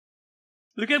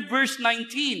 Look at verse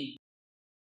 19.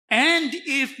 And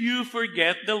if you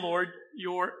forget the Lord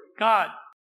your God.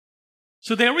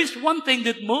 So there is one thing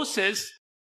that Moses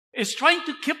is trying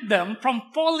to keep them from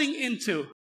falling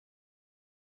into.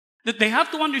 That they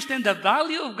have to understand the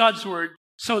value of God's word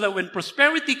so that when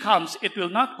prosperity comes, it will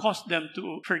not cause them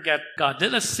to forget God.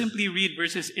 Let us simply read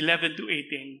verses 11 to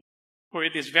 18, for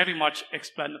it is very much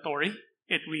explanatory.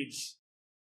 It reads,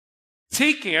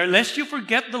 Take care lest you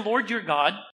forget the Lord your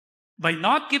God by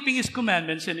not keeping His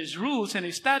commandments and His rules and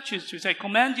His statutes, which I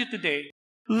command you today,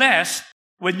 lest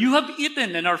when you have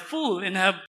eaten and are full and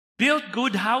have built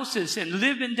good houses and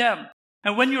live in them,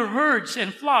 and when your herds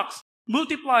and flocks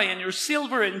multiply and your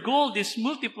silver and gold is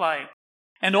multiplied,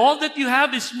 and all that you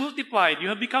have is multiplied, you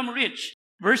have become rich.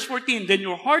 Verse 14, then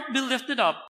your heart be lifted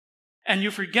up, and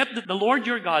you forget that the Lord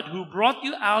your God, who brought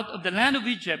you out of the land of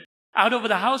Egypt, out of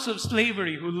the house of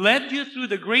slavery, who led you through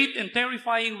the great and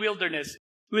terrifying wilderness,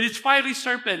 with its fiery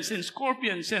serpents and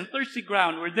scorpions and thirsty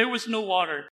ground where there was no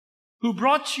water, who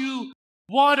brought you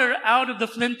water out of the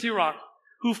flinty rock,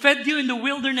 who fed you in the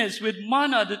wilderness with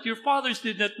manna that your fathers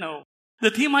did not know,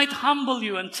 that He might humble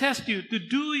you and test you to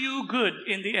do you good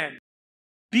in the end.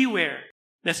 Beware,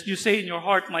 lest you say in your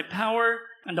heart, my power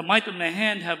and the might of my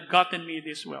hand have gotten me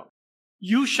this wealth.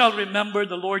 You shall remember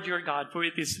the Lord your God, for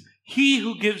it is He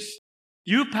who gives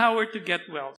you power to get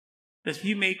wealth, that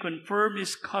He may confirm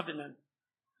His covenant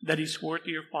that He swore to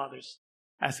your fathers,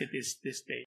 as it is this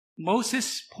day.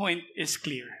 Moses' point is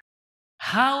clear.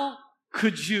 How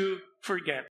could you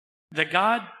forget the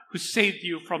God who saved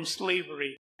you from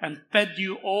slavery and fed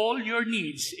you all your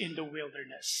needs in the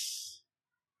wilderness?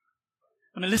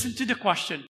 I mean, listen to the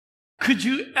question. Could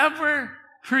you ever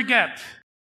forget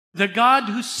the God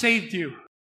who saved you?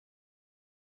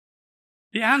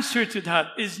 The answer to that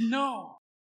is no.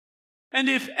 And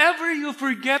if ever you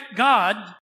forget God,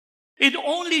 it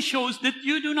only shows that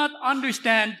you do not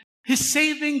understand His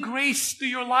saving grace to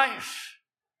your life.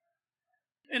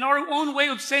 In our own way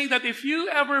of saying that if you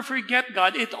ever forget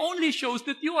God, it only shows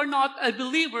that you are not a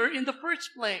believer in the first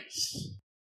place.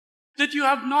 That you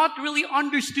have not really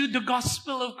understood the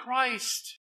gospel of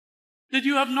Christ. That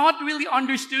you have not really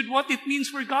understood what it means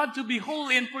for God to be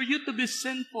holy and for you to be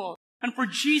sinful and for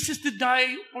Jesus to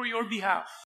die for your behalf.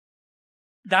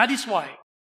 That is why,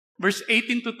 verse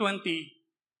 18 to 20,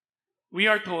 we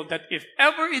are told that if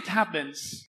ever it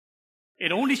happens,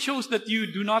 it only shows that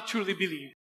you do not truly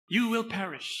believe. You will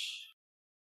perish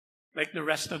like the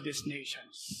rest of these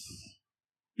nations.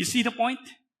 You see the point?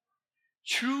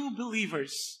 True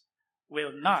believers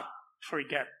will not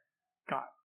forget God.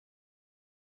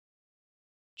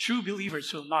 True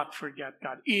believers will not forget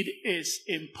God. It is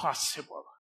impossible.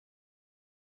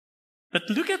 But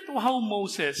look at how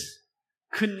Moses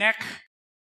connects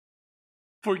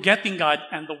forgetting God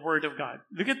and the Word of God.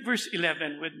 Look at verse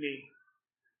 11 with me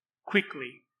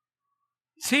quickly.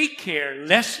 Take care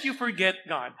lest you forget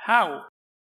God. How?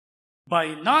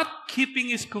 By not keeping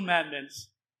His commandments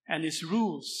and His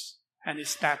rules and His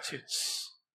statutes.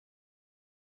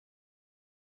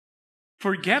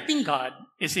 Forgetting God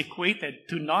is equated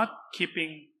to not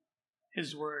keeping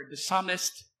His word. The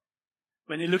psalmist,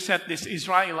 when he looks at these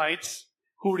Israelites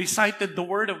who recited the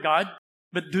word of God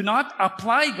but do not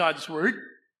apply God's word,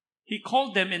 he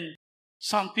called them in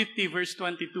Psalm 50 verse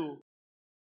 22.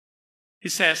 He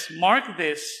says, mark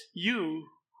this, you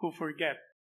who forget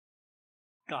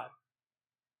God.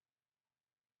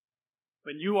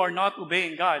 When you are not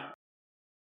obeying God,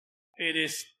 it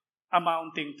is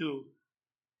amounting to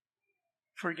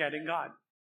forgetting God.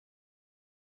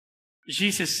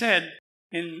 Jesus said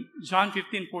in John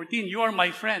 15:14, you are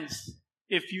my friends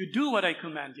if you do what I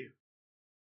command you.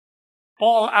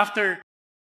 Paul, after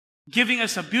giving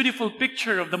us a beautiful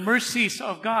picture of the mercies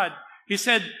of God, he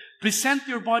said, present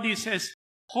your bodies as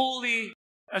holy,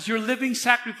 as your living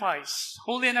sacrifice,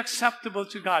 holy and acceptable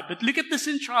to God. But look at the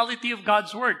centrality of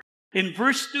God's word. In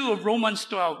verse 2 of Romans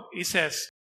 12, he says,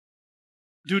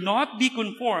 do not be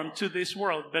conformed to this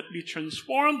world, but be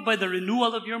transformed by the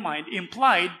renewal of your mind.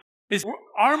 Implied is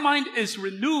our mind is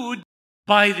renewed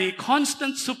by the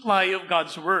constant supply of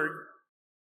God's word,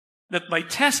 that by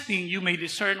testing you may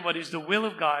discern what is the will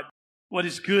of God, what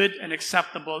is good and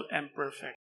acceptable and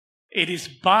perfect. It is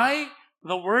by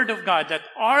the word of God that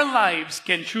our lives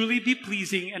can truly be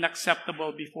pleasing and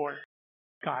acceptable before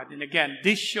God. And again,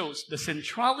 this shows the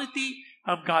centrality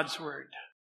of God's word.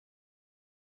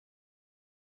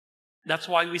 That's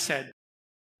why we said,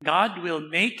 God will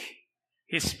make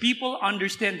His people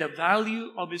understand the value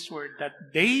of His word, that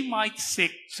they might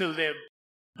seek to live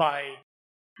by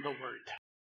the word.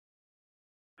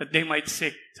 That they might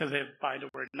seek to live by the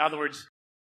word. In other words,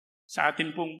 sa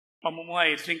atin pong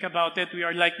pamumuhay, think about it, we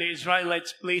are like the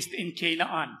Israelites placed in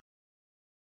Canaan.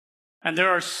 And there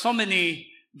are so many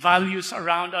values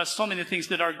around us, so many things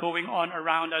that are going on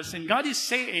around us. And God is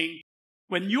saying,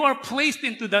 when you are placed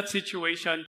into that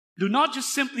situation, do not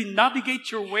just simply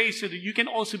navigate your way so that you can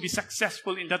also be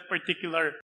successful in that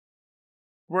particular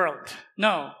world.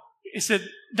 No. He said,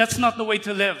 that's not the way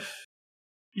to live.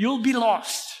 You'll be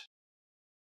lost.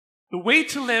 The way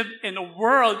to live in a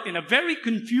world, in a very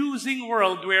confusing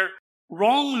world where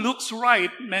wrong looks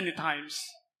right many times,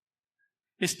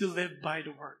 is to live by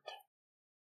the word.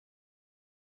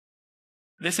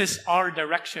 This is our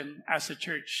direction as a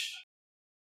church.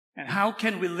 And how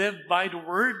can we live by the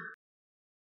word?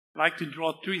 I'd like to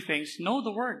draw three things. Know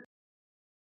the word.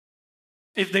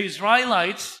 If the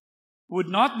Israelites would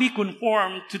not be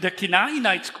conformed to the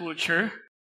Canaanite culture,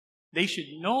 they should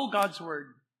know God's word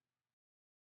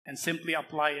and simply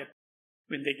apply it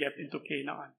when they get into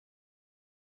Canaan.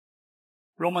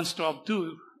 Romans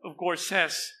 12:2, of course,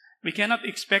 says, we cannot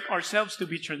expect ourselves to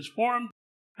be transformed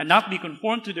and not be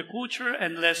conformed to the culture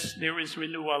unless there is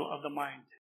renewal of the mind.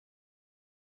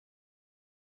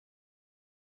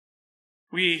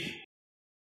 We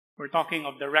were talking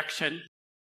of direction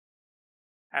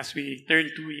as we turn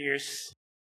 2 years.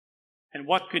 And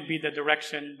what could be the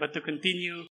direction but to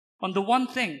continue on the one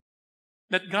thing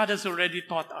that God has already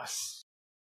taught us.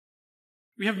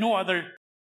 We have no other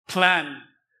plan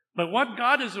but what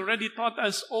God has already taught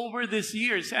us over these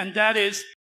years, and that is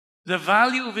the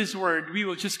value of His word. We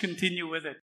will just continue with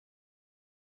it.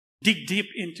 Dig deep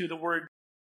into the word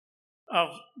of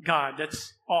God.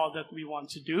 That's all that we want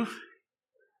to do.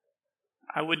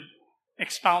 I would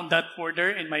expound that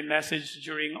further in my message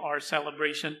during our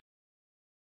celebration.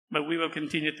 But we will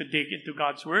continue to dig into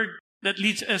God's word. That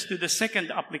leads us to the second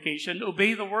application.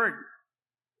 Obey the word.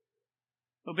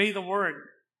 Obey the word.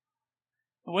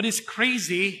 What is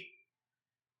crazy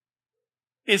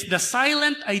is the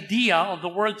silent idea of the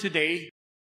world today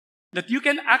that you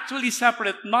can actually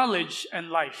separate knowledge and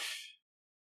life.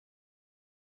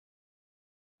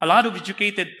 A lot of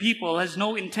educated people has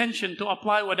no intention to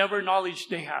apply whatever knowledge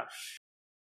they have.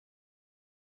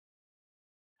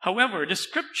 However, the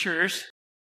scriptures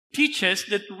teach us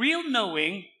that real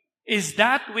knowing is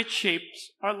that which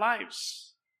shapes our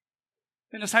lives.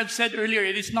 And as I've said earlier,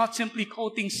 it is not simply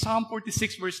quoting Psalm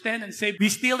 46 verse 10 and say, be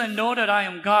still and know that I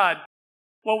am God.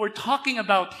 What we're talking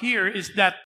about here is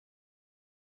that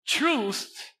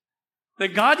truth,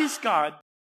 that God is God,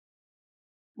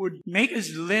 would make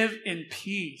us live in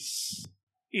peace,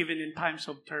 even in times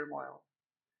of turmoil.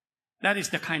 That is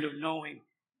the kind of knowing.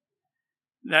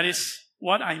 That is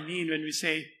what I mean when we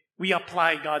say we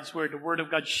apply God's word. The word of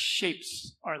God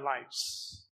shapes our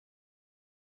lives.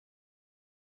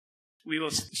 We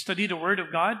will study the word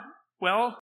of God,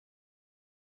 well,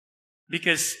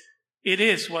 because it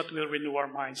is what will renew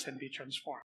our minds and be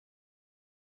transformed.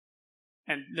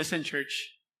 And listen,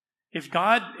 church, if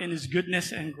God in His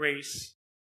goodness and grace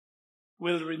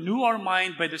will renew our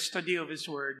mind by the study of His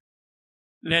word,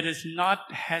 let us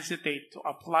not hesitate to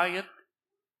apply it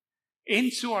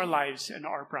into our lives and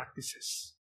our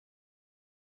practices.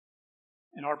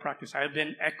 In our practice, I've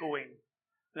been echoing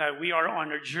that we are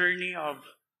on a journey of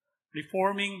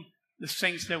reforming the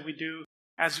things that we do.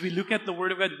 As we look at the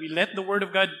Word of God, we let the Word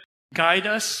of God guide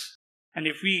us. And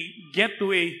if we get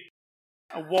to a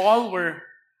wall where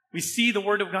we see the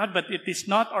Word of God, but it is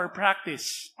not our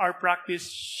practice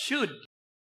should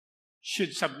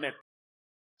submit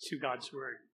to God's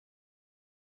Word.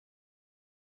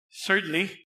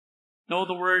 Thirdly, know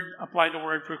the Word, apply the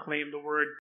Word, proclaim the Word.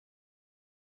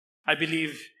 I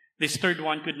believe this third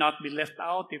one could not be left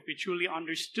out if we truly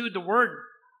understood the Word.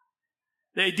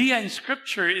 The idea in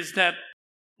Scripture is that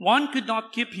one could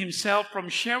not keep himself from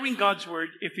sharing God's Word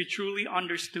if he truly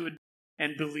understood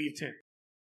and believed it.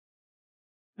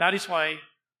 That is why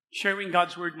sharing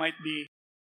God's Word might be,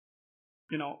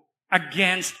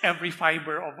 against every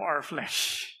fiber of our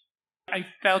flesh. I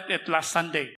felt it last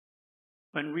Sunday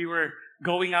when we were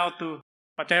going out to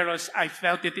Pateros. I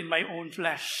felt it in my own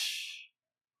flesh.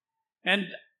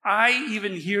 And I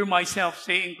even hear myself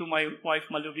saying to my wife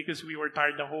Malu, because we were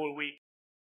tired the whole week,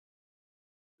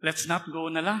 let's not go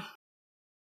na lang.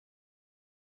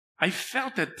 I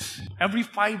felt it. Every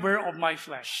fiber of my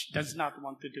flesh does not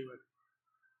want to do it.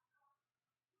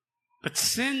 But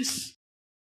since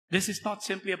this is not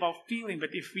simply about feeling,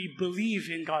 but if we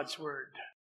believe in God's Word,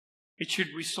 it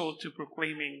should result to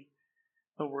proclaiming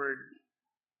the Word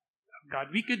of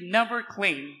God. We could never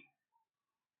claim,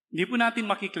 hindi po natin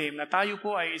makiklaim na tayo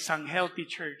po ay isang healthy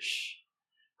church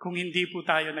kung hindi po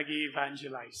tayo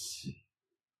nag-evangelize.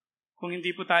 Kung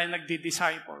hindi po tayo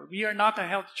nagdi-disciple. We are not a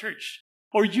healthy church.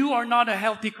 Or you are not a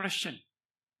healthy Christian.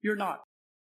 You're not.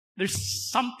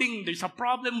 There's a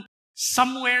problem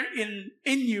somewhere in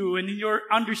you and in your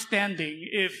understanding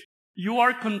if you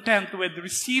are content with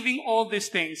receiving all these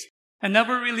things and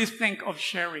never really think of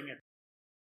sharing it.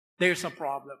 There's a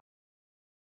problem.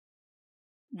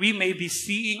 We may be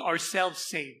seeing ourselves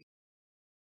saved,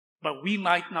 but we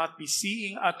might not be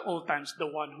seeing at all times the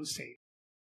one who's saved.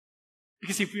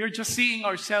 Because if we're just seeing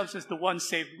ourselves as the one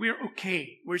saved, we're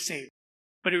okay, we're saved.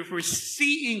 But if we're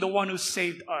seeing the one who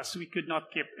saved us, we could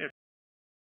not keep it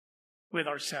with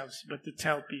ourselves, but to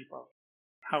tell people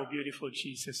how beautiful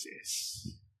Jesus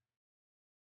is.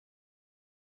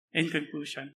 In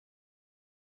conclusion,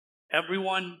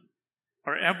 everyone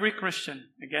or every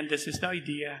Christian, again, this is the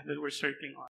idea that we're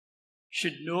circling on,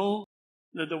 should know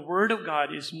that the Word of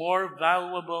God is more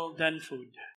valuable than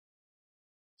food.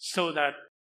 So that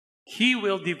he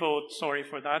will devote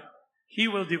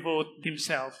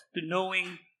himself to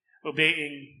knowing,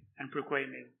 obeying, and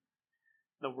proclaiming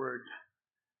the Word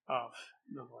of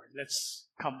the Lord. Let's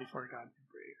come before God in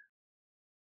prayer.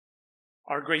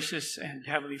 Our gracious and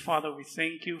Heavenly Father, we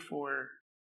thank you for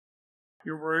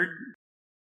your Word.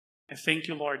 I thank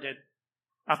you, Lord, that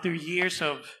after years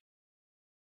of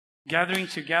gathering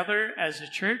together as a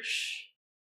church,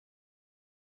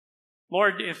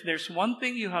 Lord, if there's one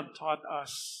thing you have taught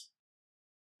us,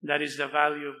 that is the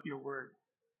value of your Word.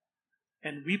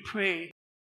 And we pray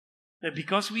that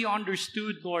because we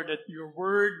understood, Lord, that your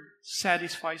Word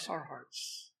satisfies our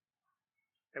hearts,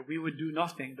 that we would do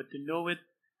nothing but to know it,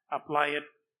 apply it,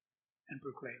 and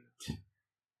proclaim it.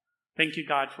 Thank you,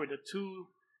 God, for the 2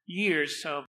 years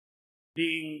of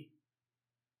being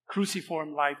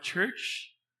Cruciform Life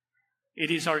Church.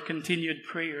 It is our continued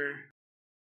prayer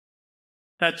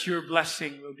that your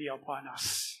blessing will be upon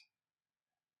us.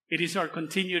 It is our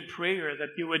continued prayer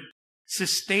that you would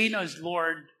sustain us,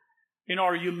 Lord, in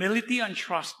our humility and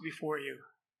trust before you,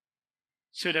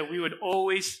 so that we would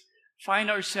always find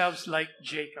ourselves like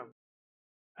Jacob.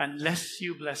 Unless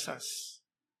you bless us,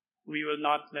 we will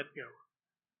not let go.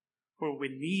 For we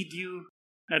need you,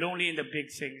 not only in the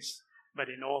big things, but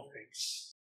in all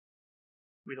things.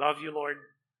 We love you, Lord,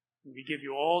 and we give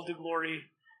you all the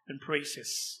glory and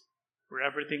praises for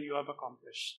everything you have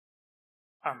accomplished.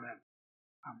 Amen.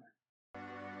 Amen.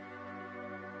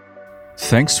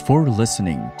 Thanks for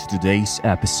listening to today's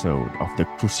episode of the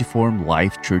Cruciform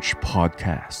Life Church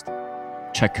podcast.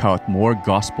 Check out more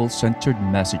gospel-centered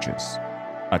messages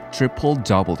at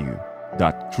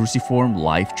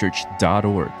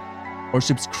www.cruciformlifechurch.org or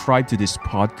subscribe to this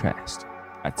podcast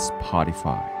at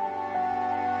Spotify.